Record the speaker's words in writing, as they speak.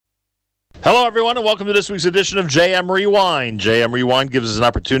Hello, everyone, and welcome to this week's edition of JM Rewind. JM Rewind gives us an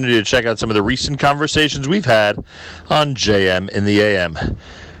opportunity to check out some of the recent conversations we've had on JM in the AM.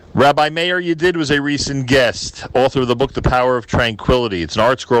 Rabbi Meir Yedid was a recent guest, author of the book The Power of Tranquility. It's an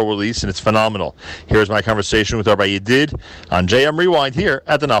Art Scroll release, and it's phenomenal. Here's my conversation with Rabbi Yedid on JM Rewind here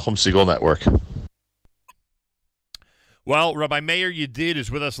at the Nachum Segal Network. Well, Rabbi Meir Yedid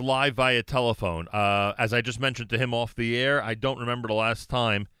is with us live via telephone. As I just mentioned to him off the air, I don't remember the last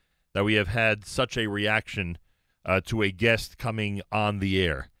time that we have had such a reaction to a guest coming on the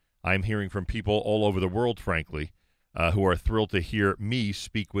air. I'm hearing from people all over the world, frankly, who are thrilled to hear me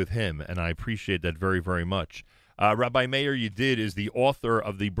speak with him, and I appreciate that very, very much. Rabbi Meir Yedid is the author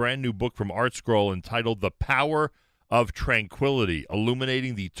of the brand new book from Art Scroll entitled The Power of Tranquility,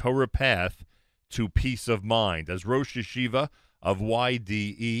 Illuminating the Torah Path to Peace of Mind. As Rosh Yeshiva of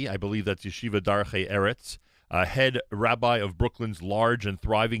YDE, I believe that's Yeshiva Darchei Eretz, head rabbi of Brooklyn's large and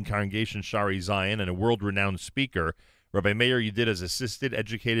thriving congregation Shari Zion, and a world-renowned speaker, Rabbi Meir Yedid has assisted,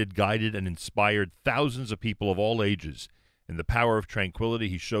 educated, guided, and inspired thousands of people of all ages. In The Power of Tranquility,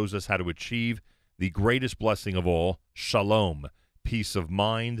 he shows us how to achieve the greatest blessing of all, shalom, peace of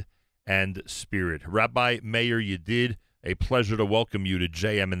mind and spirit. Rabbi Meir Yedid, a pleasure to welcome you to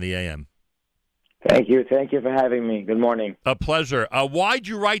JM in the AM. Thank you. Thank you for having me. Good morning. A pleasure. Why'd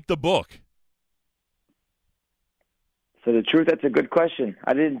you write the book? So the truth, that's a good question.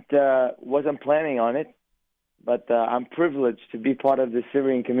 I wasn't planning on it, but I'm privileged to be part of the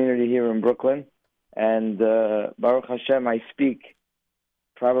Syrian community here in Brooklyn. And Baruch Hashem, I speak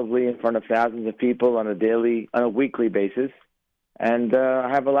probably in front of thousands of people on a weekly basis. And I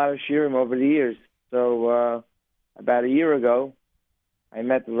have a lot of shiurim over the years. So about a year ago, I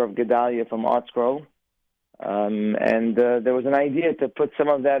met with Rav Gedalia from Art Scroll, and there was an idea to put some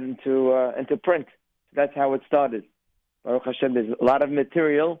of that into print. That's how it started. Baruch Hashem, there's a lot of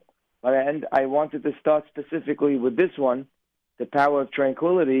material, but I wanted to start specifically with this one, The Power of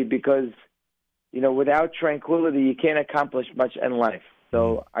Tranquility, because, without tranquility, you can't accomplish much in life.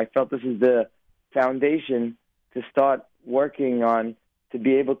 So I felt this is the foundation to start working on to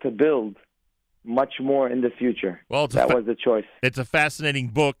be able to build much more in the future. Well, that was the choice. It's a fascinating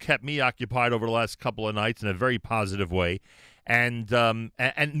book, kept me occupied over the last couple of nights in a very positive way. And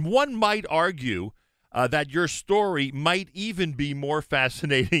one might argue that your story might even be more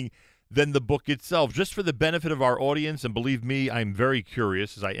fascinating than the book itself. Just for the benefit of our audience, and believe me, I'm very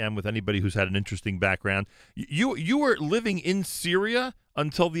curious, as I am with anybody who's had an interesting background. You were living in Syria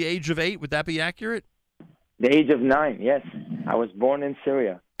until the age of 8. Would that be accurate? The age of 9, yes. I was born in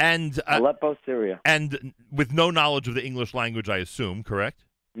Syria. And Aleppo, Syria. And with no knowledge of the English language, I assume, correct?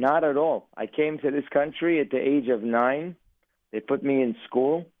 Not at all. I came to this country at the age of 9. They put me in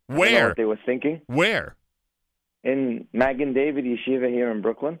school. Where? I don't know what they were thinking. Where? In Magen David Yeshiva here in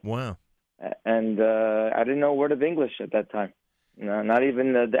Brooklyn. Wow. And I didn't know a word of English at that time. No, not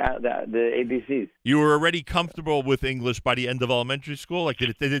even the ABCs. You were already comfortable with English by the end of elementary school? Like,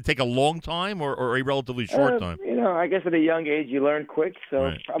 did it take a long time or a relatively short time? I guess at a young age you learn quick, so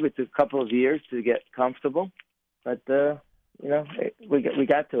Right. Probably took a couple of years to get comfortable. But we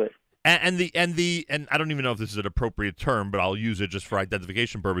got to it. And I don't even know if this is an appropriate term, but I'll use it just for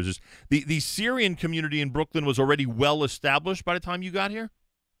identification purposes. The Syrian community in Brooklyn was already well established by the time you got here?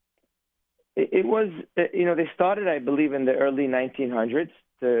 It was, they started, I believe, in the early 1900s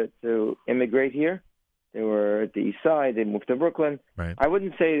to immigrate here. They were at the east side. They moved to Brooklyn. Right. I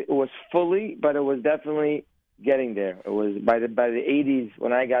wouldn't say it was fully, but it was definitely getting there. It was by the 80s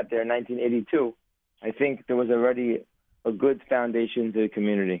when I got there in 1982. I think there was already a good foundation to the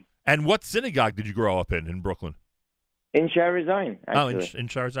community. And what synagogue did you grow up in Brooklyn? In Shari Zion, actually. Oh, in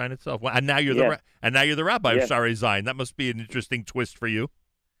Shari Zion itself. Well, and now you're the rabbi of Shari Zion. That must be an interesting twist for you.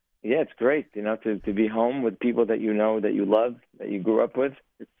 Yeah, it's great, to be home with people that you know, that you love, that you grew up with.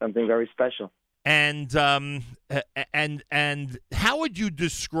 It's something very special. And how would you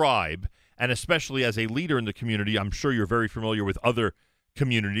describe, and especially as a leader in the community, I'm sure you're very familiar with other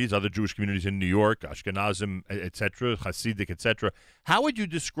communities, other Jewish communities in New York, Ashkenazim, etc., Hasidic, etc. How would you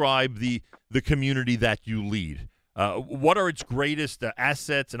describe the community that you lead? What are its greatest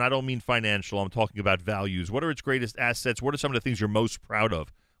assets? And I don't mean financial. I'm talking about values. What are its greatest assets? What are some of the things you're most proud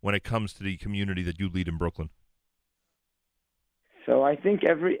of when it comes to the community that you lead in Brooklyn? So I think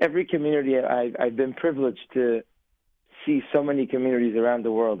every community, I've been privileged to see so many communities around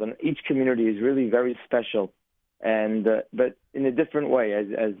the world, and each community is really very special, and but in a different way,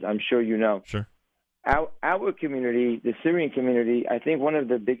 as I'm sure you know. Sure. Our community, the Syrian community, I think one of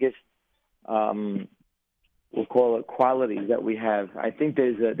the biggest, we'll call it qualities that we have. I think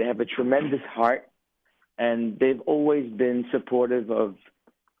they have a tremendous heart, and they've always been supportive of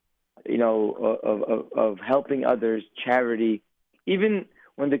of helping others, charity, even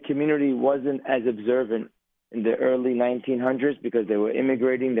when the community wasn't as observant in the early 1900s because they were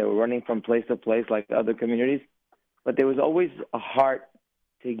immigrating, they were running from place to place like other communities. But there was always a heart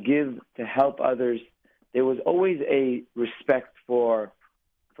to give, to help others. There was always a respect for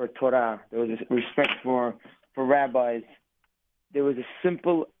Torah. There was a respect for rabbis. There was a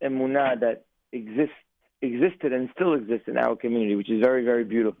simple emunah that existed and still exists in our community, which is very, very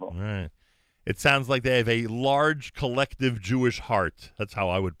beautiful. Right. It sounds like they have a large collective Jewish heart. That's how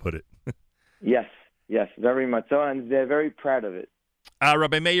I would put it. Yes, very much so, and they're very proud of it.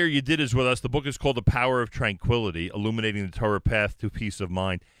 Rabbi Meir Yedid is with us. The book is called The Power of Tranquility, Illuminating the Torah Path to Peace of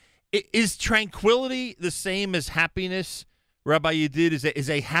Mind. Is tranquility the same as happiness, Rabbi Yedid? Is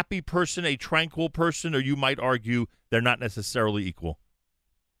a happy person a tranquil person, or you might argue they're not necessarily equal?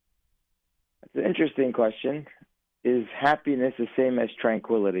 That's an interesting question. Is happiness the same as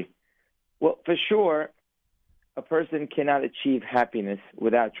tranquility? Well, for sure, a person cannot achieve happiness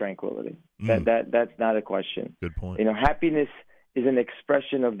without tranquility. That's not a question. Good point. Happiness is an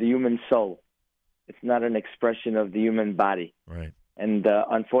expression of the human soul. It's not an expression of the human body. Right. And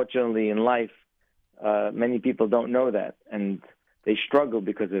unfortunately, in life, many people don't know that, and they struggle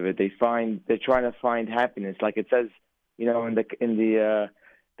because of it. They're trying to find happiness, like it says, in the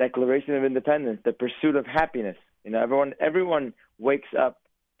Declaration of Independence, the pursuit of happiness. Everyone wakes up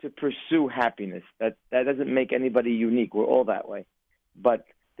to pursue happiness. That doesn't make anybody unique. We're all that way. But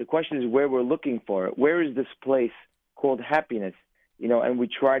the question is where we're looking for it. Where is this place called happiness? And we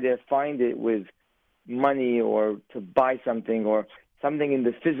try to find it with money or to buy something or something in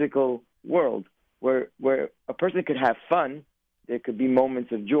the physical world where a person could have fun. There could be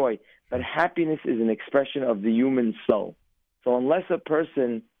moments of joy, but happiness is an expression of the human soul. So unless a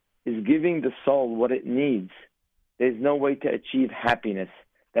person is giving the soul what it needs, there's no way to achieve happiness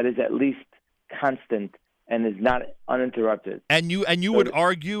that is at least constant and is not uninterrupted. And you would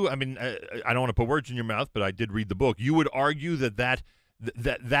argue, I mean, I don't want to put words in your mouth, but I did read the book. You would argue that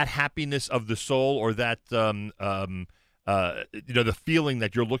happiness of the soul, or that the feeling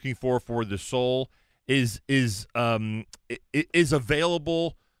that you're looking for the soul is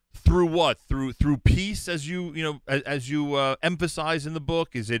available through what? Through peace, as you emphasize in the book.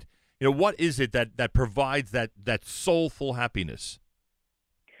 Is it what is it that provides that soulful happiness?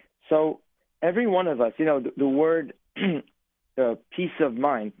 So every one of us, the word peace of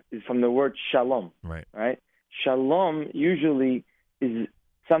mind is from the word shalom. Right. Shalom usually is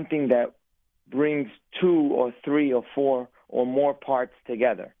something that brings 2 or 3 or 4 or more parts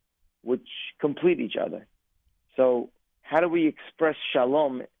together, which complete each other. So how do we express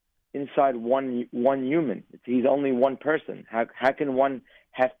shalom inside one human? He's only one person. How can one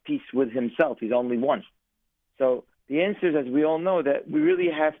have peace with himself? He's only one. So the answer is, as we all know, that we really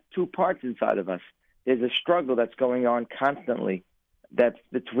have 2 parts inside of us. There's a struggle that's going on constantly that's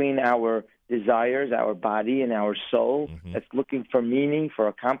between our desires, our body, and our soul, that's looking for meaning, for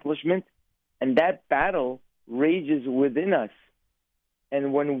accomplishment. And that battle rages within us.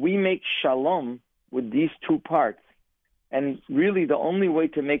 And when we make shalom with these 2 parts, and really the only way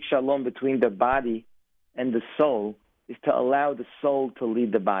to make shalom between the body and the soul is to allow the soul to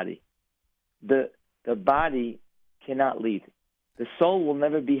lead the body. The body cannot lead. The soul will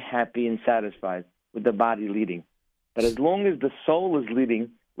never be happy and satisfied with the body leading. But as long as the soul is leading,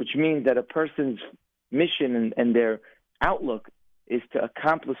 which means that a person's mission and their outlook is to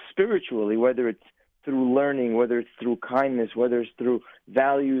accomplish spiritually, whether it's through learning, whether it's through kindness, whether it's through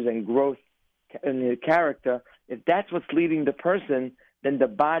values and growth in the character, if that's what's leading the person, then the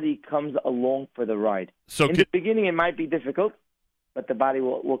body comes along for the ride. So in the beginning, it might be difficult, but the body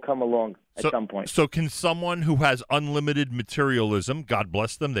will come along at some point. So can someone who has unlimited materialism, God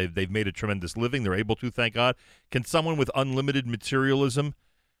bless them, they've made a tremendous living, they're able to, thank God, can someone with unlimited materialism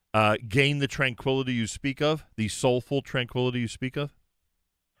gain the tranquility you speak of, the soulful tranquility you speak of?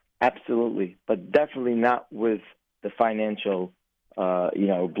 Absolutely, but definitely not with the financial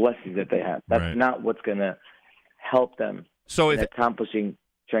blessings that they have. That's not what's going to help them in accomplishing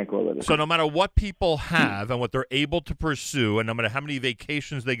tranquility. So no matter what people have and what they're able to pursue, and no matter how many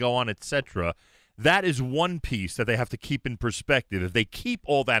vacations they go on, etc., that is one piece that they have to keep in perspective. If they keep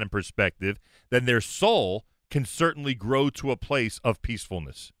all that in perspective, then their soul can certainly grow to a place of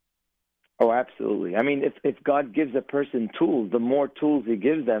peacefulness. Oh, absolutely. I mean, if God gives a person tools, the more tools he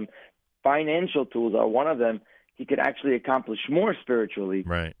gives them, financial tools are one of them, he could actually accomplish more spiritually.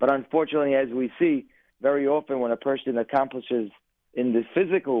 Right. But unfortunately, as we see, very often when a person accomplishes in the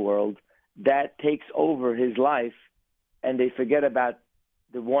physical world, that takes over his life, and they forget about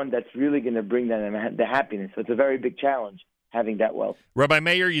the one that's really going to bring them the happiness. So it's a very big challenge. having that wealth. Rabbi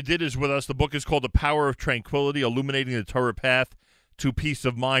Meir, Yedid is with us. The book is called The Power of Tranquility, Illuminating the Torah Path to Peace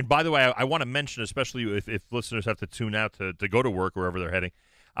of Mind. By the way, I want to mention, especially if listeners have to tune out to go to work, wherever they're heading,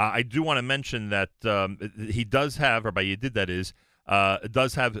 I do want to mention that he does have, Rabbi Yedid that is,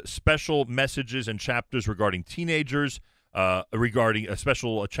 does have special messages and chapters regarding teenagers, regarding a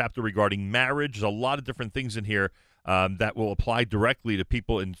special chapter regarding marriage. There's a lot of different things in here that will apply directly to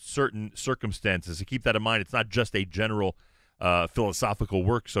people in certain circumstances. So keep that in mind. It's not just a general philosophical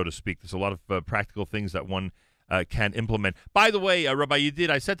work, so to speak. There's a lot of practical things that one can implement. By the way, Rabbi Yedid,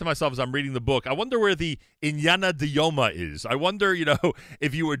 I said to myself as I'm reading the book, I wonder where the Inyana Diyoma is. I wonder,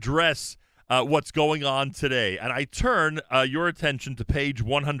 if you address what's going on today. And I turn your attention to page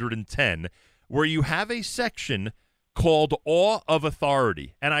 110, where you have a section called Awe of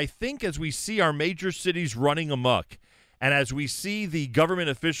Authority. And I think as we see our major cities running amok, and as we see the government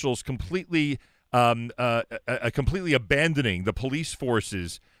officials completely abandoning the police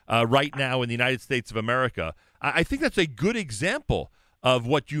forces right now in the United States of America, I think that's a good example of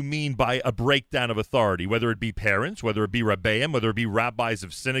what you mean by a breakdown of authority, whether it be parents, whether it be rabbeim, whether it be rabbis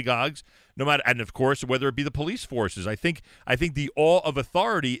of synagogues, no matter, and of course, whether it be the police forces. I think the awe of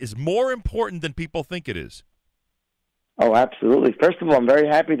authority is more important than people think it is. Oh, absolutely. First of all, I'm very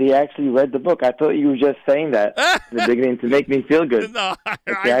happy that you actually read the book. I thought you were just saying that in the beginning to make me feel good. No,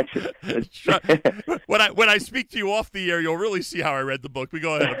 when I speak to you off the air, you'll really see how I read the book. But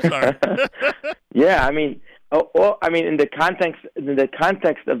go ahead. I'm sorry. Yeah, I mean, in the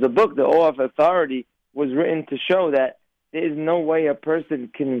context of the book, the awe of authority was written to show that there is no way a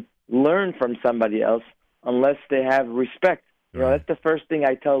person can learn from somebody else unless they have respect. Right. That's the first thing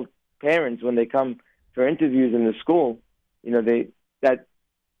I tell parents when they come for interviews in the school. That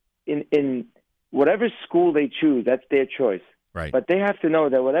in whatever school they choose, that's their choice. Right. But they have to know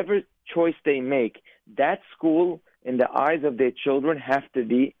that whatever choice they make, that school, in the eyes of their children, have to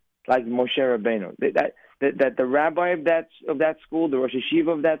be like Moshe Rabbeinu. That the rabbi of that school, the Rosh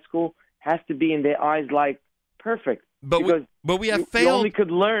Yeshiva of that school, has to be in their eyes like perfect. But we have failed. You only could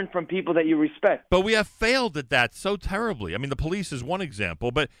learn from people that you respect. But we have failed at that so terribly. I mean, the police is one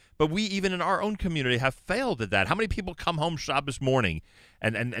example, but we, even in our own community, have failed at that. How many people come home Shabbos morning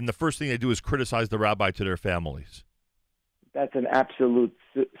and the first thing they do is criticize the rabbi to their families? That's an absolute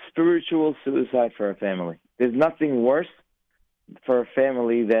spiritual suicide for a family. There's nothing worse for a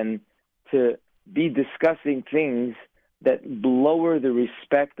family than to be discussing things that lower the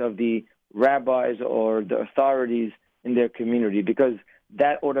respect of the rabbis or the authorities in their community, because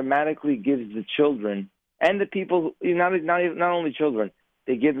that automatically gives the children and the people, not only children,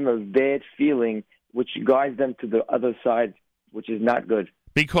 they give them a bad feeling, which guides them to the other side, which is not good.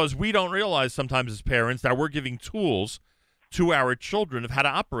 Because we don't realize sometimes as parents that we're giving tools to our children of how to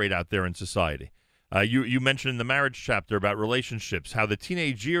operate out there in society. You mentioned in the marriage chapter about relationships, how the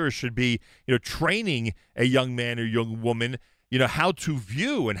teenage years should be, training a young man or young woman, how to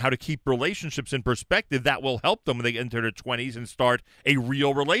view and how to keep relationships in perspective that will help them when they get into their 20s and start a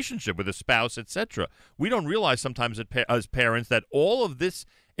real relationship with a spouse, etc. We don't realize sometimes as parents that all of this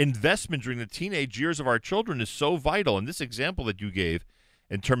investment during the teenage years of our children is so vital. And this example that you gave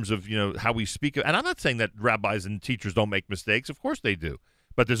in terms of, how we speak, and I'm not saying that rabbis and teachers don't make mistakes. Of course they do.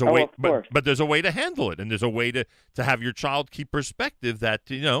 But there's a way. But there's a way to handle it, and there's a way to have your child keep perspective that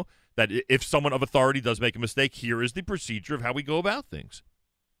that if someone of authority does make a mistake, here is the procedure of how we go about things.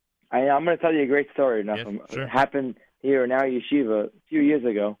 I'm going to tell you a great story. Now, sure. It happened here in our yeshiva a few years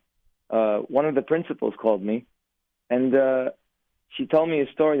ago. One of the principals called me, and she told me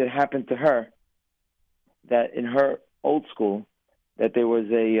a story that happened to her. That in her old school, that there was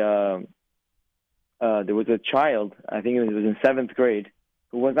a child. I think it was in 7th grade,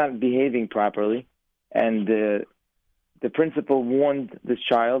 who was not behaving properly, and the principal warned this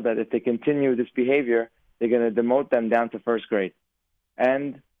child that if they continue this behavior, they're going to demote them down to 1st grade.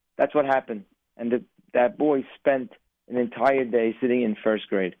 And that's what happened. And that boy spent an entire day sitting in 1st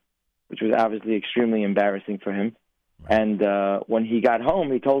grade, which was obviously extremely embarrassing for him. Right. And when he got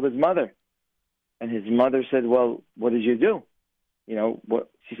home, he told his mother. And his mother said, well, what did you do?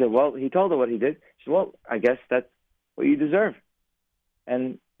 She said, well, he told her what he did. She said, well, I guess that's what you deserve.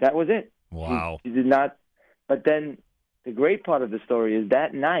 And that was it. Wow. She did not. But then the great part of the story is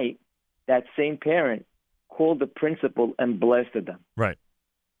that night, that same parent called the principal and blasted them. Right.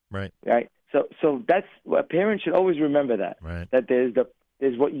 So that's a parent should always remember that. Right. That there's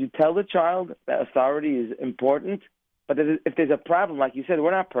what you tell the child, that authority is important. But if there's a problem, like you said,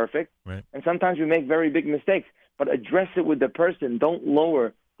 we're not perfect. Right. And sometimes we make very big mistakes. But address it with the person. Don't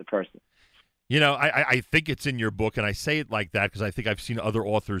lower the person. I think it's in your book, and I say it like that because I think I've seen other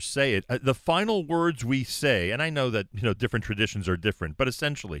authors say it. The final words we say, and I know that different traditions are different, but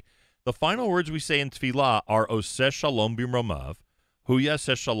essentially, the final words we say in Tefillah are Oseh Shalom B'Mromav, Hu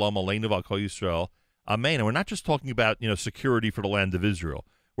Yaseh Shalom Aleinu V'Al Kol Yisrael, Amen. And we're not just talking about security for the land of Israel.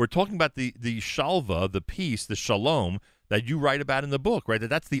 We're talking about the shalva, the peace, the shalom that you write about in the book, right?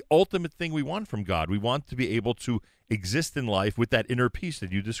 That's the ultimate thing we want from God. We want to be able to exist in life with that inner peace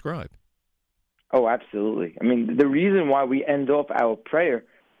that you describe. Oh, absolutely. I mean, the reason why we end off our prayer,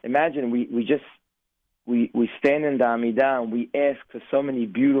 imagine we stand in the Amidah and we ask for so many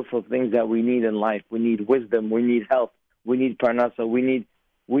beautiful things that we need in life. We need wisdom, we need health, we need parnasa, we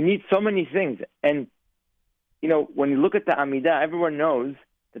need so many things. And, when you look at the Amidah, everyone knows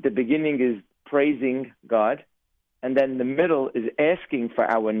that the beginning is praising God, and then the middle is asking for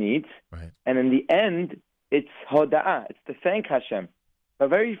our needs, right. And in the end, it's hoda'ah, it's to thank Hashem. But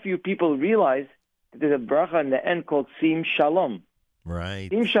very few people realize that there's a bracha in the end called Sim Shalom. Right.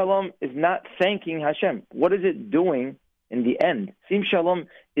 Sim Shalom is not thanking Hashem. What is it doing in the end? Sim Shalom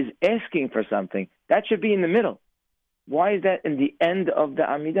is asking for something. That should be in the middle. Why is that in the end of the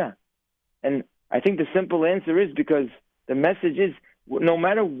Amidah? And I think the simple answer is because the message is no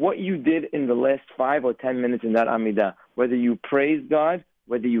matter what you did in the last 5 or 10 minutes in that Amidah, whether you praised God,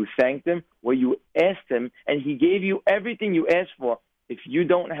 whether you thanked Him, whether you asked Him, and He gave you everything you asked for, if you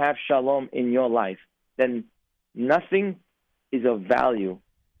don't have shalom in your life, then nothing is of value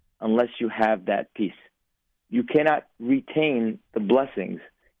unless you have that peace. You cannot retain the blessings,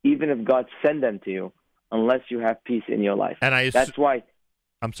 even if God send them to you, unless you have peace in your life. And that's why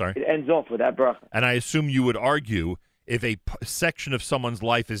I'm sorry. It ends off with that bracha. And I assume you would argue if a section of someone's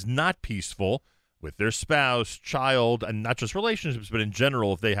life is not peaceful with their spouse, child, and not just relationships, but in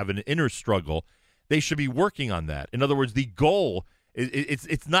general, if they have an inner struggle, they should be working on that. In other words, the goal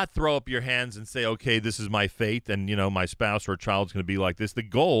it's not throw up your hands and say, okay, this is my fate, and my spouse or child's going to be like this. The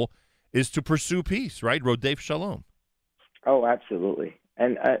goal is to pursue peace, right? Rodef Shalom. Oh, absolutely.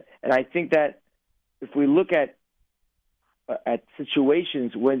 And I think that if we look at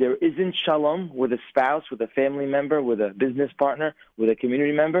situations where there isn't shalom with a spouse, with a family member, with a business partner, with a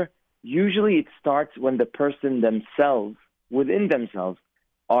community member, usually it starts when the person themselves, within themselves,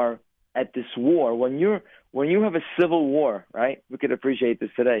 are at this war. When you have a civil war, right? We could appreciate this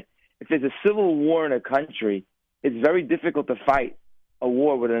today. If there's a civil war in a country, it's very difficult to fight a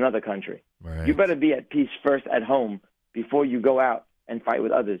war with another country. Right. You better be at peace first at home before you go out and fight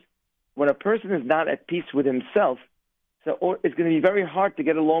with others. When a person is not at peace with himself, it's going to be very hard to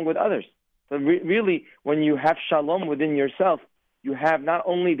get along with others. So really, when you have shalom within yourself, you have not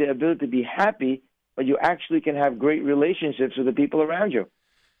only the ability to be happy, but you actually can have great relationships with the people around you.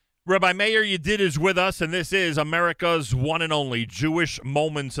 Rabbi Meir Yedid is with us, and this is America's one and only Jewish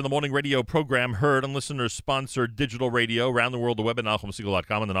Moments in the Morning radio program, heard on listeners-sponsored digital radio around the world, the web at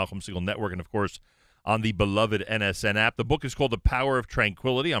NachumSegal.com and the Nachum Segal Network, and, of course, on the beloved NSN app. The book is called The Power of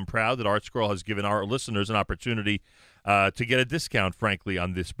Tranquility. I'm proud that ArtScroll has given our listeners an opportunity to get a discount, frankly,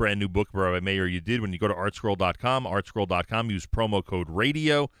 on this brand-new book by Rabbi Meir Yedid. When you go to artscroll.com, use promo code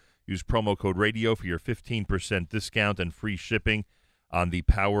RADIO. Use promo code RADIO for your 15% discount and free shipping on The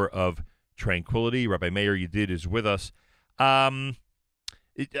Power of Tranquility. Rabbi Meir Yedid is with us. One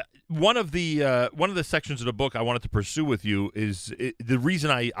of the sections of the book I wanted to pursue with you is the reason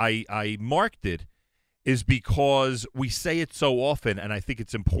I marked it is because we say it so often, and I think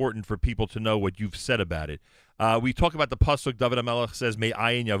it's important for people to know what you've said about it. We talk about the pasuk. David HaMelech says, "May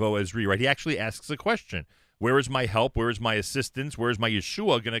ayin yavo ezri." Right? He actually asks a question: where is my help? Where is my assistance? Where is my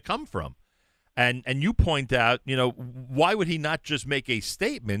Yeshua going to come from? And you point out, why would he not just make a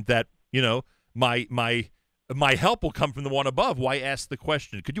statement that, my help will come from the one above? Why ask the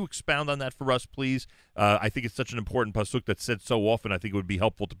question? Could you expound on that for us, please? I think it's such an important pasuk that's said so often. I think it would be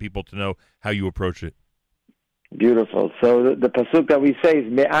helpful to people to know how you approach it. Beautiful. So the pasuk that we say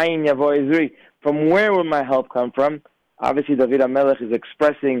is Me'ayin yavo ezri. From where will my help come from? Obviously, David HaMelech is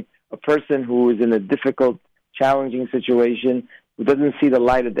expressing a person who is in a difficult, challenging situation, who doesn't see the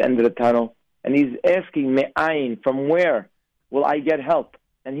light at the end of the tunnel. And he's asking, Me'ayin, from where will I get help?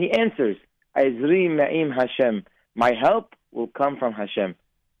 And he answers, Ezri me'im Hashem. My help will come from Hashem.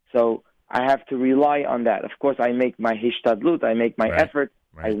 So I have to rely on that. Of course, I make my hishtadlut, I make my effort,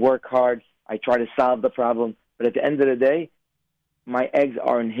 I work hard, I try to solve the problem. But at the end of the day, my eggs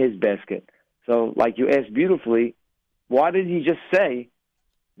are in his basket. So like you asked beautifully, why did he just say,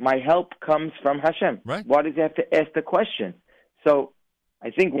 my help comes from Hashem? Right. Why does he have to ask the question? So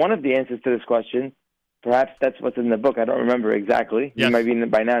I think one of the answers to this question, perhaps that's what's in the book. I don't remember exactly. Yes. You maybe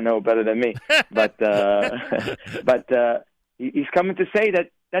by now know better than me. But he's coming to say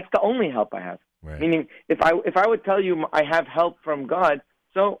that that's the only help I have. Right. Meaning, if I would tell you I have help from God,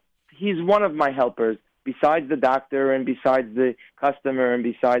 so He's one of my helpers, besides the doctor and besides the customer and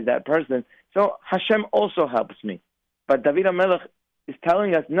besides that person. So Hashem also helps me. But David HaMelech is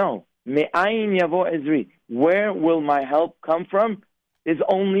telling us, no, me'ayin yavo ezri. Where will my help come from? Is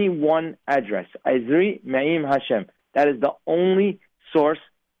only one address. Ezri me'im Hashem. That is the only source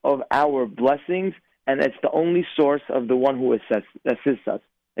of our blessings, and it's the only source of the one who assists us.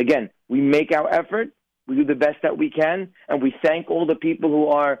 Again, we make our effort, we do the best that we can, and we thank all the people who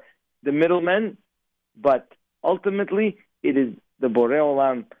are the middlemen, but ultimately it is the Borei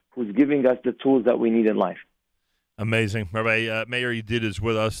Olam who's giving us the tools that we need in life. Amazing. Rabbi Meir Yedid is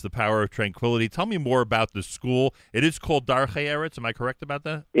with us, The Power of Tranquility. Tell me more about the school. It is called Darchei Eretz. Am I correct about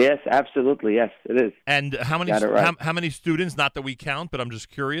that? Yes, absolutely. Yes, it is. And how many right. how many students, not that we count, but I'm just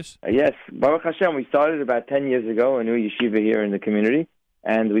curious? Yes, Baruch Hashem, we started about 10 years ago, a new yeshiva here in the community,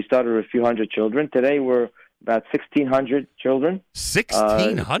 and we started with a few hundred children. Today we're about 1,600 children.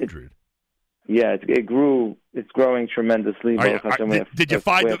 1,600? It grew. It's growing tremendously. Did you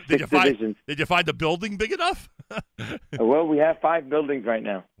find the building big enough? Well, we have 5 buildings right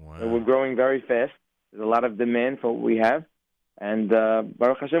now. Wow. So we're growing very fast. There's a lot of demand for what we have, and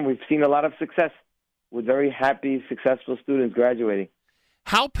Baruch Hashem, we've seen a lot of success with very happy, successful students graduating.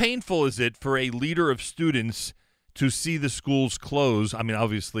 How painful is it for a leader of students to see the schools close? I mean,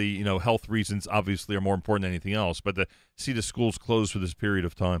 obviously, health reasons obviously are more important than anything else, but to see the schools close for this period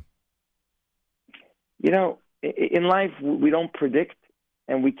of time. In life, we don't predict,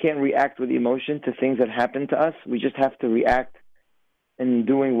 and we can't react with emotion to things that happen to us. We just have to react in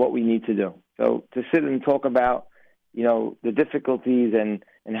doing what we need to do. So to sit and talk about, the difficulties and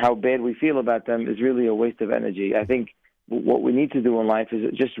how bad we feel about them is really a waste of energy. I think what we need to do in life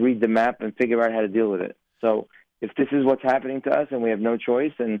is just read the map and figure out how to deal with it. So if this is what's happening to us and we have no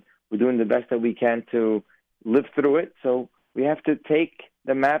choice and we're doing the best that we can to live through it, so we have to take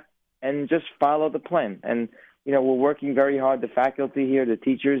the map and just follow the plan. And, we're working very hard. The faculty here, the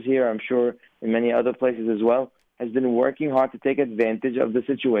teachers here, I'm sure in many other places as well, has been working hard to take advantage of the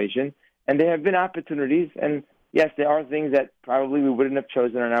situation. And there have been opportunities. And, yes, there are things that probably we wouldn't have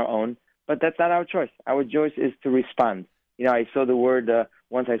chosen on our own, but that's not our choice. Our choice is to respond. I saw the word,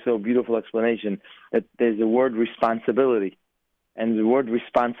 once I saw a beautiful explanation, that there's the word responsibility. And the word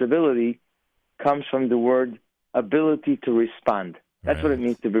responsibility comes from the word ability to respond. That's right. What it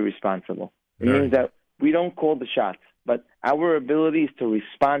means to be responsible. It means that we don't call the shots, but our ability is to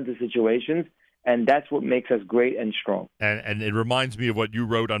respond to situations, and that's what makes us great and strong. And it reminds me of what you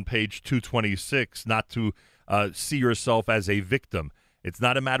wrote on page 226, not to see yourself as a victim. It's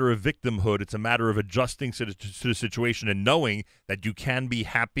not a matter of victimhood. It's a matter of adjusting to the situation and knowing that you can be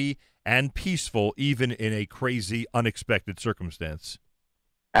happy and peaceful even in a crazy, unexpected circumstance.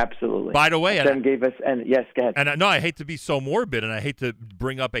 Absolutely. By the way, yes, go ahead. And I hate to be so morbid, and I hate to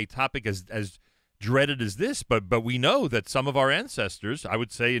bring up a topic as dreaded as this, but we know that some of our ancestors, I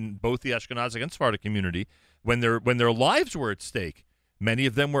would say in both the Ashkenazic and Sephardic community, when their lives were at stake, many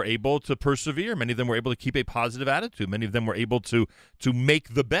of them were able to persevere. Many of them were able to keep a positive attitude. Many of them were able to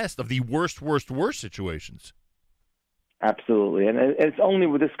make the best of the worst situations. Absolutely, and it's only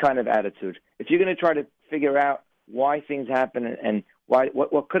with this kind of attitude. If you're going to try to figure out why things happen and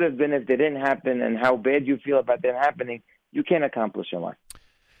what could have been if they didn't happen and how bad you feel about them happening, you can't accomplish your life.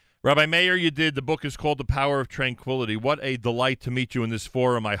 Rabbi Meir Yedid, the book is called The Power of Tranquility. What a delight to meet you in this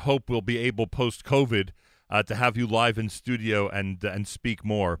forum. I hope we'll be able, post-COVID, to have you live in studio and speak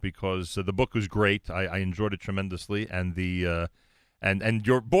more, because the book was great. I enjoyed it tremendously, and and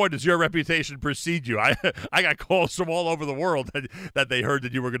does your reputation precede you? I got calls from all over the world that they heard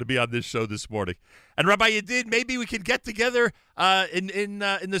that you were going to be on this show this morning. And Rabbi Yedid, maybe we could get together in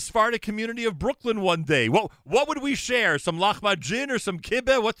the Sephardic community of Brooklyn one day. What would we share? Some lachma gin or some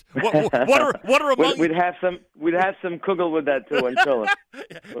kibbeh? What are among? We'd have some kugel with that too, inshallah.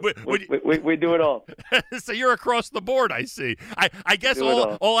 We do it all. So you're across the board, I see. I guess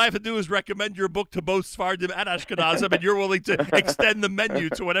all I have to do is recommend your book to both Sephardim and Ashkenazim, and you're willing to extend the menu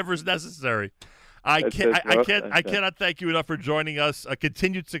to whatever's necessary. I cannot thank you enough for joining us.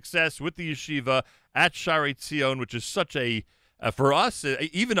 Continued success with the yeshiva at Shaarei Tzion, which is such a for us,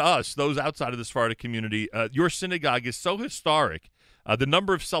 even us, those outside of the Sephardic community. Your synagogue is so historic. The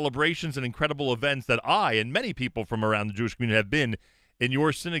number of celebrations and incredible events that I and many people from around the Jewish community have been in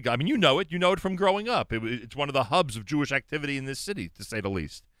your synagogue. I mean, you know it from growing up. It's one of the hubs of Jewish activity in this city, to say the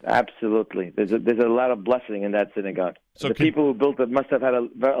least. Absolutely. There's a lot of blessing in that synagogue. So the people who built it must have had a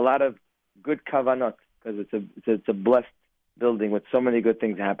lot of good kavanot, because it's a blessed building with so many good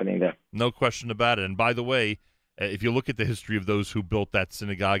things happening there. No question about it. And by the way, If you look at the history of those who built that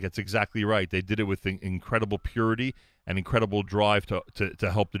synagogue, that's exactly right. They did it with incredible purity and incredible drive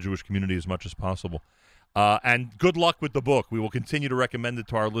to help the Jewish community as much as possible. And good luck with the book. We will continue to recommend it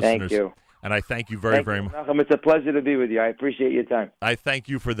to our listeners. Thank you. And I thank you very much. It's a pleasure to be with you. I appreciate your time. I thank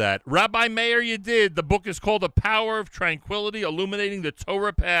you for that. Rabbi Meir Yedid, the book is called The Power of Tranquility, Illuminating the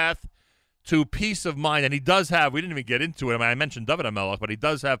Torah Path to Peace of Mind. And he does have, we didn't even get into it. I mean, I mentioned David HaMelech, but he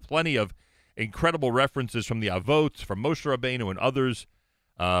does have plenty of incredible references from the Avot, from Moshe Rabbeinu and others.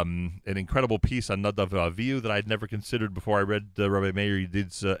 An incredible piece on Nadav Avihu that I'd never considered before I read Rabbi Meir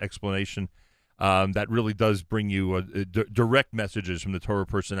Yedid's explanation. That really does bring you direct messages from the Torah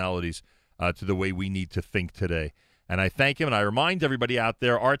personalities to the way we need to think today. And I thank him, and I remind everybody out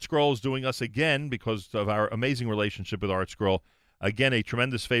there, ArtScroll is doing us again, because of our amazing relationship with ArtScroll, again, a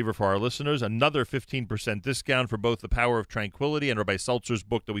tremendous favor for our listeners. Another 15% discount for both The Power of Tranquility and Rabbi Seltzer's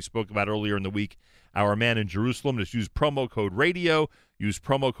book that we spoke about earlier in the week, Our Man in Jerusalem. Just use promo code RADIO. Use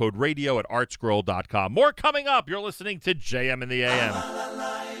promo code RADIO at artscroll.com. More coming up. You're listening to JM in the AM.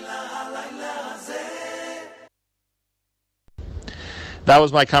 That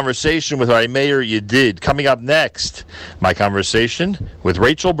was my conversation with Rabbi Meir Yedid. Coming up next, my conversation with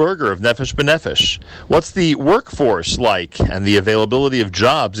Rachel Berger of Nefesh B'Nefesh. What's the workforce like and the availability of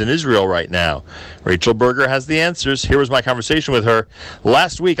jobs in Israel right now? Rachel Berger has the answers. Here was my conversation with her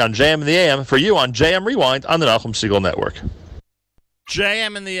last week on JM in the AM for you on JM Rewind on the Nachum Segal Network.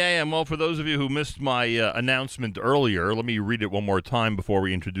 JM in the AM. Well, for those of you who missed my announcement earlier, let me read it one more time before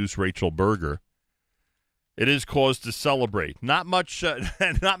we introduce Rachel Berger. It is cause to celebrate. Not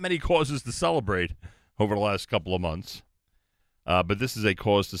many causes to celebrate over the last couple of months. But this is a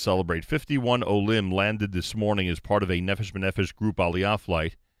cause to celebrate. 51 Olim landed this morning as part of a Nefesh B'Nefesh group Aliyah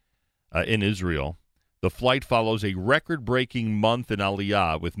flight in Israel. The flight follows a record-breaking month in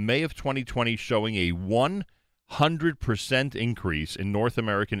Aliyah, with May of 2020 showing a 100% increase in North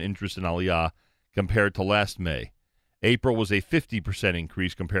American interest in Aliyah compared to last May. April was a 50%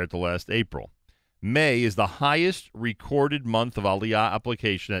 increase compared to last April. May is the highest recorded month of Aliyah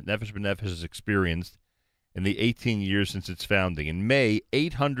application that Nefesh B'Nefesh has experienced in the 18 years since its founding. In May,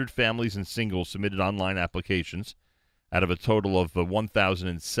 800 families and singles submitted online applications out of a total of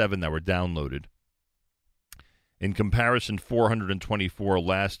 1,007 that were downloaded. In comparison, 424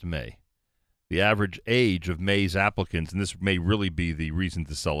 last May. The average age of May's applicants, and this may really be the reason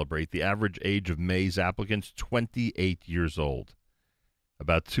to celebrate, the average age of May's applicants, 28 years old.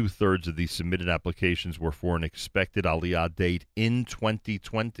 About two-thirds of these submitted applications were for an expected Aliyah date in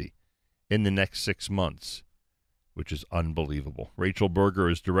 2020, in the next 6 months, which is unbelievable. Rachel Berger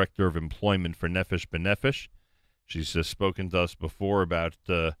is Director of Employment for Nefesh B'Nefesh. She's spoken to us before about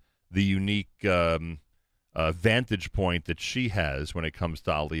the unique vantage point that she has when it comes to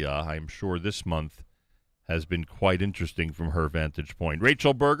Aliyah. I am sure this month has been quite interesting from her vantage point.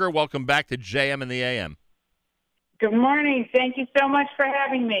 Rachel Berger, welcome back to JM in the AM. Good morning. Thank you so much for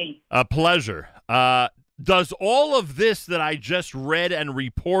having me. A pleasure. Does all of this that I just read and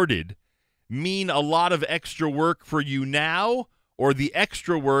reported mean a lot of extra work for you now, or the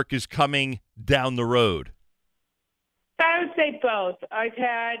extra work is coming down the road? I would say both. I've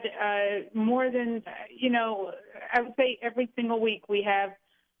had more than, I would say every single week we have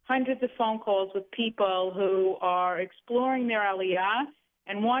hundreds of phone calls with people who are exploring their Aliyah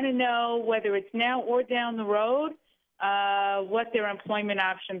and want to know whether it's now or down the road, what their employment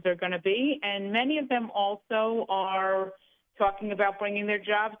options are going to be. And many of them also are talking about bringing their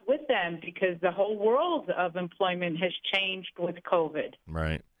jobs with them because the whole world of employment has changed with COVID.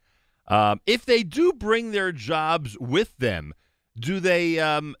 Right. If they do bring their jobs with them, do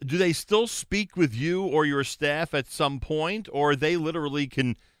they still speak with you or your staff at some point, or they literally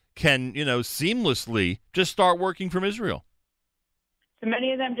can seamlessly just start working from Israel? So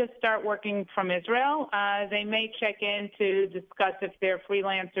many of them just start working from Israel. They may check in to discuss if they're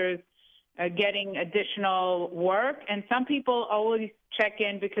freelancers getting additional work. And some people always check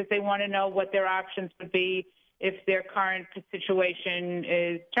in because they want to know what their options would be if their current situation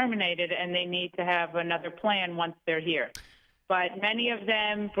is terminated and they need to have another plan once they're here. But many of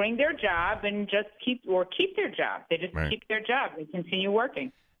them bring their job and just keep their job. They just keep their job. They continue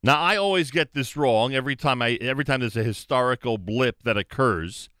working. Now, I always get this wrong every time there's a historical blip that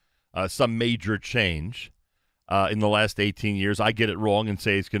occurs, some major change in the last 18 years. I get it wrong and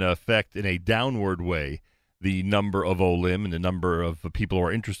say it's going to affect in a downward way the number of Olim and the number of people who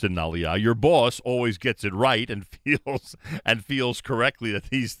are interested in Aliyah. Your boss always gets it right and feels correctly that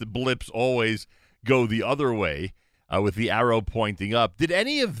the blips always go the other way with the arrow pointing up. Did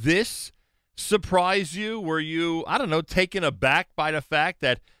any of this surprise you? Were you, taken aback by the fact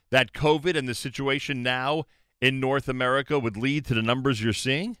that COVID and the situation now in North America would lead to the numbers you're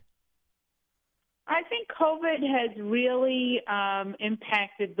seeing? I think COVID has really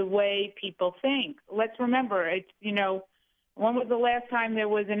impacted the way people think. Let's remember, when was the last time there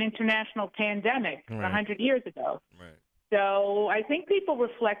was an international pandemic? Right. 100 years ago. Right. So I think people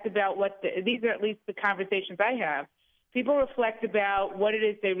reflect about these are at least the conversations I have. People reflect about what it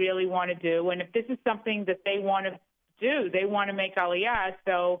is they really want to do. And if this is something that they want to do, they want to make Aliyah.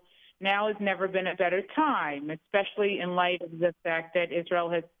 So now has never been a better time, especially in light of the fact that Israel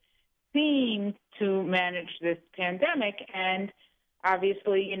has seemed to manage this pandemic. And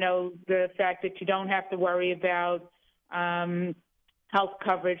obviously, the fact that you don't have to worry about health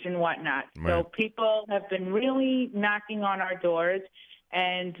coverage and whatnot. Right. So people have been really knocking on our doors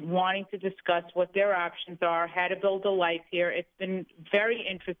and wanting to discuss what their options are, how to build a life here. It's been very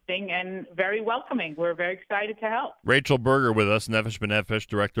interesting and very welcoming. We're very excited to help. Rachel Berger with us, Nefesh B'Nefesh,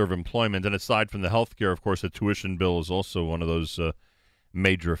 Director of Employment. And aside from the health care, of course, the tuition bill is also one of those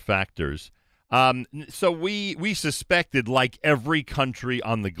major factors. So we suspected, like every country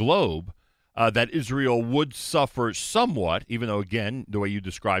on the globe, that Israel would suffer somewhat, even though, again, the way you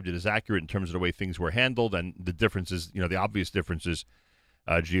described it is accurate in terms of the way things were handled and the differences, the obvious differences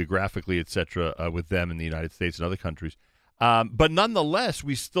geographically, et cetera, with them in the United States and other countries. But nonetheless,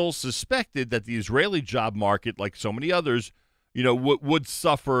 we still suspected that the Israeli job market, like so many others, would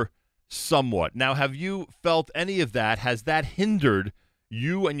suffer somewhat. Now, have you felt any of that? Has that hindered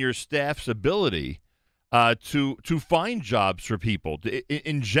you and your staff's ability to find jobs for people?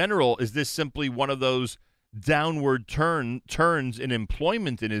 In general, is this simply one of those downward turns in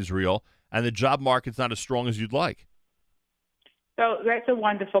employment in Israel, and the job market's not as strong as you'd like? So that's a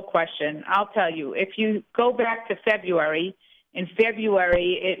wonderful question. I'll tell you, if you go back to February, in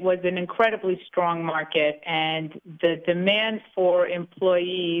February it was an incredibly strong market, and the demand for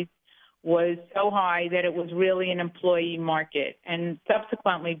employees was so high that it was really an employee market. And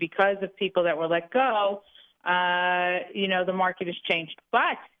subsequently, because of people that were let go, the market has changed.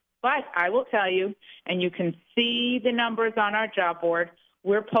 But I will tell you, and you can see the numbers on our job board,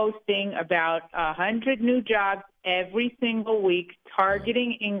 we're posting about 100 new jobs every single week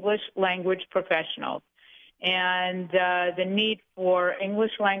targeting English language professionals. And the need for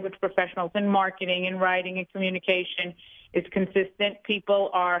English language professionals in marketing and writing and communication is consistent.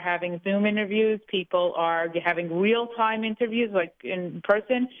 People are having Zoom interviews. People are having real-time interviews, like in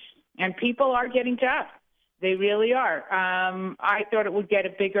person, and people are getting jobs. They really are. I thought it would get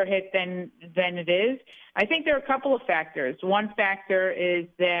a bigger hit than it is. I think there are a couple of factors. One factor is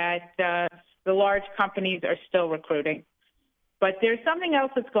that the large companies are still recruiting. But there's something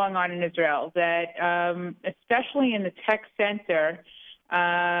else that's going on in Israel that, especially in the tech center,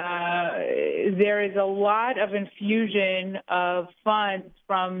 there is a lot of infusion of funds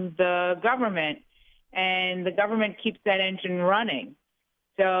from the government, and the government keeps that engine running.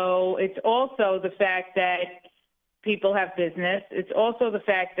 So it's also the fact that people have business. It's also the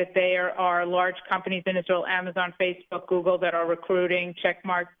fact that there are large companies in Israel, Amazon, Facebook, Google, that are recruiting,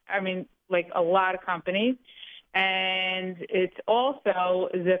 Checkmark, like a lot of companies. And it's also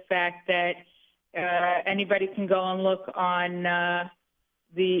the fact that anybody can go and look on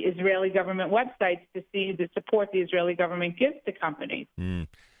the Israeli government websites to see the support the Israeli government gives to companies.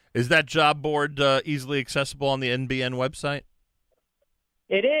 Is that job board easily accessible on the NBN website?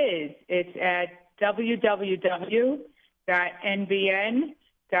 It is. It's at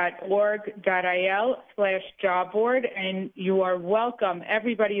www.nbn.org.il/job board, and you are welcome.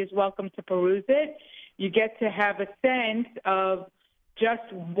 Everybody is welcome to peruse it. You get to have a sense of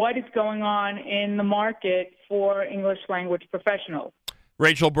just what is going on in the market for English language professionals.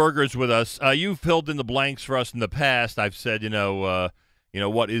 Rachel Berger is with us. You've filled in the blanks for us in the past. I've said,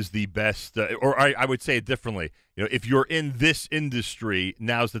 what is the best, or I would say it differently. If you're in this industry,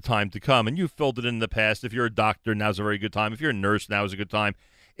 now's the time to come. And you've filled it in the past. If you're a doctor, now's a very good time. If you're a nurse, now is a good time.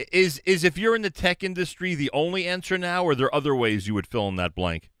 Is if you're in the tech industry the only answer now, or are there other ways you would fill in that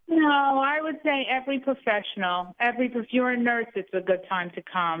blank? No, I would say every professional. If you're a nurse, it's a good time to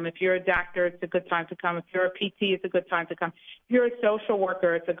come. If you're a doctor, it's a good time to come. If you're a PT, it's a good time to come. If you're a social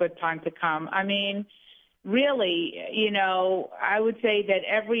worker, it's a good time to come. Really, I would say that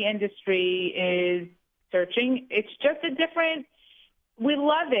every industry is searching. It's just we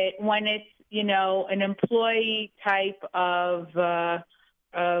love it when it's, an employee type of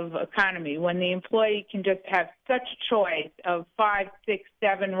economy, when the employee can just have such choice of 5, 6,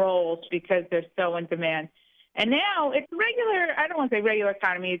 7 roles because they're so in demand. And now it's regular, I don't want to say regular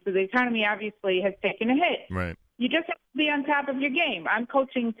economy, so the economy obviously has taken a hit. Right. You just have to be on top of your game. I'm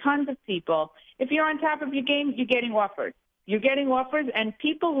coaching tons of people. If you're on top of your game, you're getting offers. You're getting offers, and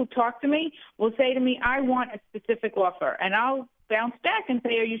people who talk to me will say to me, I want a specific offer. And I'll bounce back and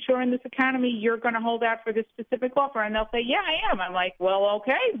say, are you sure in this economy you're going to hold out for this specific offer? And they'll say, yeah, I am. I'm like, well,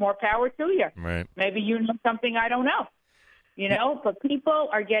 okay, more power to you. Right. Maybe you know something I don't know. But people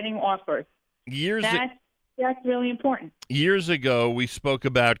are getting offers. That's really important. Years ago, we spoke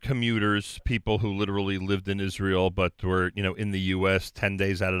about commuters, people who literally lived in Israel but were, in the U.S. 10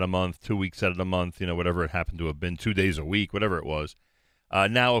 days out of the month, 2 weeks out of the month, whatever it happened to have been, 2 days a week, whatever it was.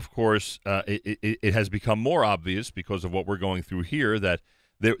 Now, of course, it has become more obvious because of what we're going through here that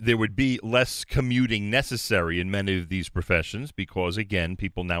there would be less commuting necessary in many of these professions because, again,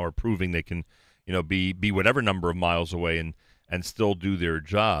 people now are proving they can, be whatever number of miles away and still do their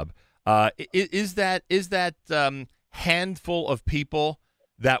job. Is that handful of people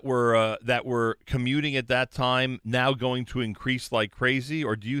that were commuting at that time now going to increase like crazy,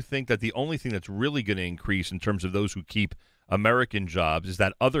 or do you think that the only thing that's really going to increase in terms of those who keep American jobs is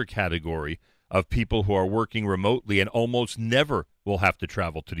that other category of people who are working remotely and almost never will have to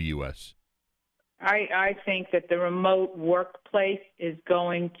travel to the U.S.? I think that the remote workplace is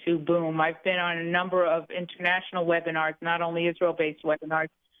going to boom. I've been on a number of international webinars, not only Israel-based webinars,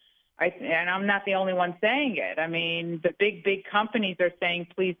 and I'm not the only one saying it. I mean, the big companies are saying,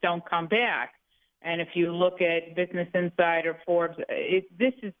 please don't come back. And if you look at Business Insider, Forbes,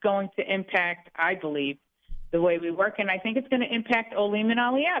 this is going to impact, I believe, the way we work. And I think it's going to impact Olim and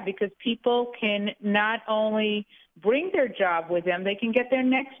Aliyah because people can not only bring their job with them, they can get their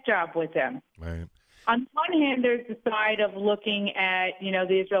next job with them. Right. On one hand, there's the side of looking at,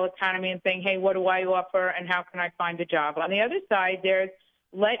 the Israel economy and saying, hey, what do I offer and how can I find a job? On the other side, there's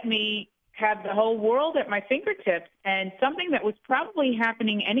let me have the whole world at my fingertips, and something that was probably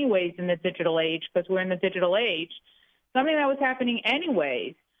happening anyways in the digital age, because we're in the digital age, something that was happening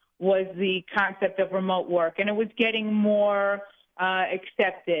anyways was the concept of remote work, and it was getting more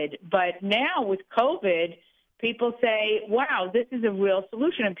accepted. But now with COVID, people say, wow, this is a real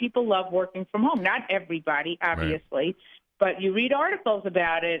solution, and people love working from home. Not everybody, obviously, right. But you read articles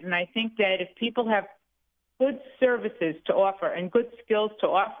about it, and I think that if people have good services to offer and good skills to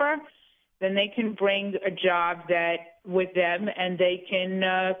offer, then they can bring a job with them and they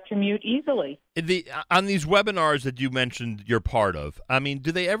can commute easily. On these webinars that you mentioned you're part of, I mean,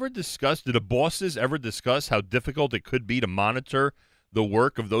 do the bosses ever discuss how difficult it could be to monitor the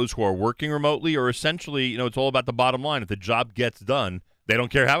work of those who are working remotely, or essentially, it's all about the bottom line. If the job gets done, they don't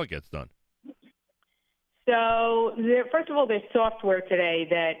care how it gets done? So, first of all, there's software today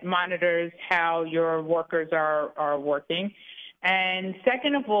that monitors how your workers are working. And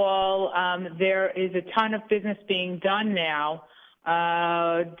second of all, there is a ton of business being done now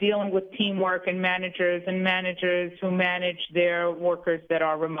dealing with teamwork and managers who manage their workers that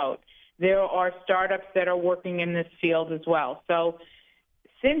are remote. There are startups that are working in this field as well. So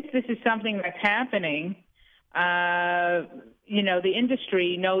since this is something that's happening, the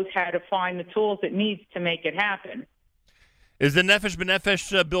industry knows how to find the tools it needs to make it happen. Is the Nefesh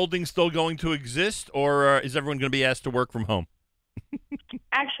B'Nefesh building still going to exist, or is everyone going to be asked to work from home?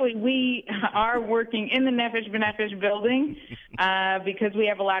 Actually, we are working in the Nefesh B'Nefesh building because we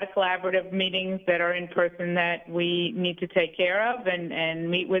have a lot of collaborative meetings that are in person that we need to take care of and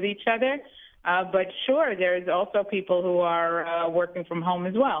meet with each other. But sure, there's also people who are working from home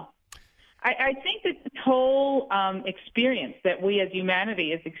as well. I think that this whole experience that we as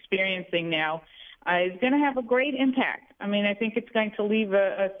humanity is experiencing now is going to have a great impact. I mean, I think it's going to leave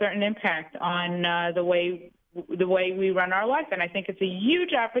a certain impact on the way we run our life, and I think it's a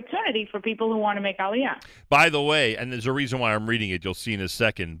huge opportunity for people who want to make Aliyah. By the way, and there's a reason why I'm reading it, you'll see in a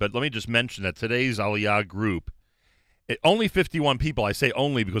second, but let me just mention that today's Aliyah group, only 51 people, I say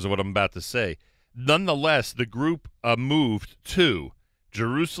only because of what I'm about to say. Nonetheless, the group moved to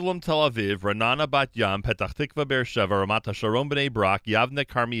Jerusalem, Tel Aviv, Ranana, Bat Yam, Petach Tikva, Beersheva, Ramat HaSharon, Bnei Brak, Yavne,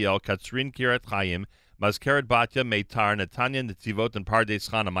 Carmiel, Katzrin, Kiryat Chaim, Mazkeret Batya, Meitar, Netanya, Netivot, and Pardes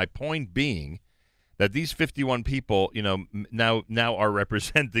Chana. My point being that these 51 people, now are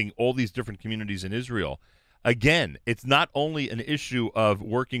representing all these different communities in Israel. Again, it's not only an issue of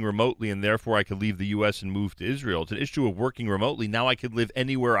working remotely and therefore I could leave the U.S. and move to Israel. It's an issue of working remotely. Now I could live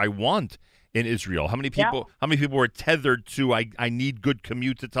anywhere I want in Israel. How many people are tethered to I need good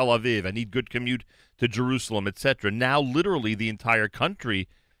commute to Tel Aviv, I need good commute to Jerusalem, etc. Now literally the entire country,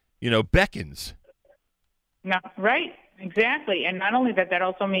 beckons. No, right. Exactly. And not only that, that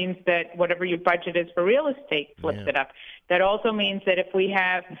also means that whatever your budget is for real estate flips it up. That also means that if we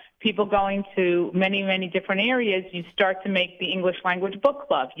have people going to many, many different areas, you start to make the English language book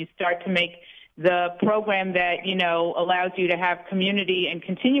club. You start to make the program that, allows you to have community and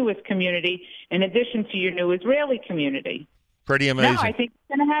continuous community in addition to your new Israeli community. Pretty amazing. No, I think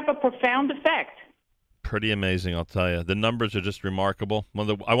it's going to have a profound effect. Pretty amazing, I'll tell you. The numbers are just remarkable.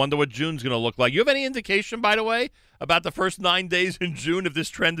 I wonder what June's going to look like. You have any indication, by the way, about the first 9 days in June if this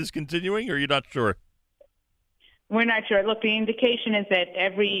trend is continuing, or you're not sure? We're not sure. Look, the indication is that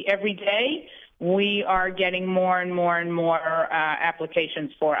every day we are getting more and more and more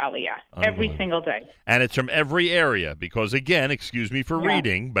applications for Aliyah every single day. And it's from every area because, again, excuse me for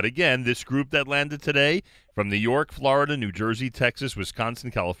reading, but again, this group that landed today from New York, Florida, New Jersey, Texas,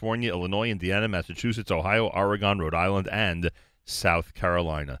 Wisconsin, California, Illinois, Indiana, Massachusetts, Ohio, Oregon, Rhode Island, and South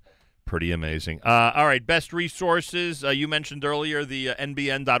Carolina. Pretty amazing. All right, best resources. You mentioned earlier the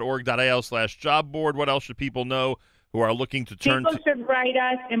nbn.org.il/job board. What else should people know who are looking to turn People should write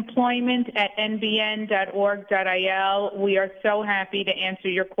us employment@nbn.org.il. We are so happy to answer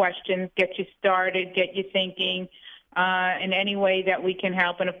your questions, get you started, get you thinking in any way that we can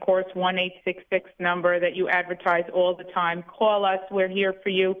help. And, of course, 1-866 number that you advertise all the time. Call us. We're here for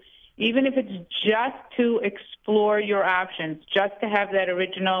you. Even if it's just to explore your options, just to have that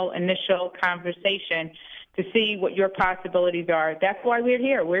initial conversation to see what your possibilities are. That's why we're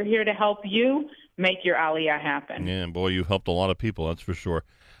here. We're here to help you make your Aliyah happen. Yeah, boy, you've helped a lot of people, that's for sure.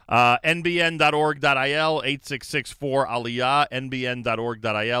 nbn.org.il, 866-4-ALIYAH,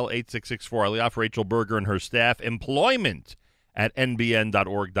 nbn.org.il, 866-4-ALIYAH for Rachel Berger and her staff.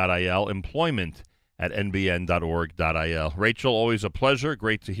 Employment@nbn.org.il, employment@nbn.org.il. Rachel, always a pleasure.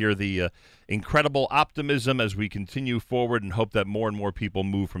 Great to hear the incredible optimism as we continue forward and hope that more and more people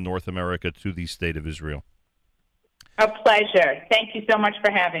move from North America to the state of Israel. A pleasure. Thank you so much for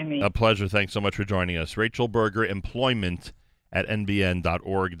having me. A pleasure. Thanks so much for joining us. Rachel Berger,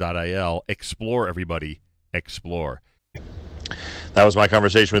 employment@nbn.org.il. Explore, everybody. Explore. That was my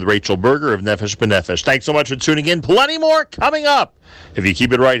conversation with Rachel Berger of Nefesh B'Nefesh. Thanks so much for tuning in. Plenty more coming up if you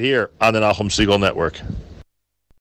keep it right here on the Nachum Segal Network.